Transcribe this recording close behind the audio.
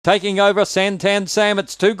Taking over Santan Sam,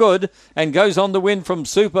 it's too good, and goes on to win from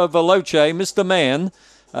Super Veloce, Mr. Man.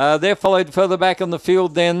 They're followed further back on the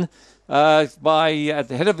field then by, at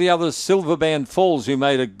the head of the others, Silver Band Falls, who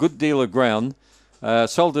made a good deal of ground.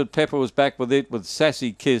 Salted Pepper was back with it with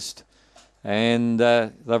Sassy Kissed. And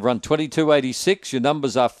they've run 22.86. Your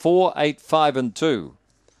numbers are 4, 8, 5 and 2.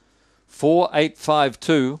 4, 8, 5,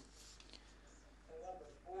 2.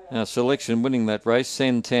 Our selection winning that race,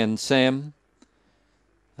 Santan Sam.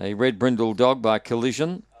 A red brindle dog by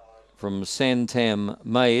Collision from Santam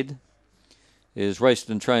Maid is raced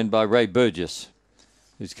and trained by Ray Burgess,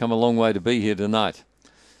 who's come a long way to be here tonight.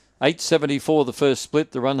 8.74 the first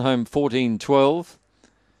split, the run home 14.12.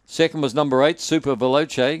 Second was number 8, Super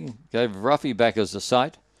Veloce, gave Ruffy back as a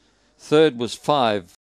sight. Third was 5.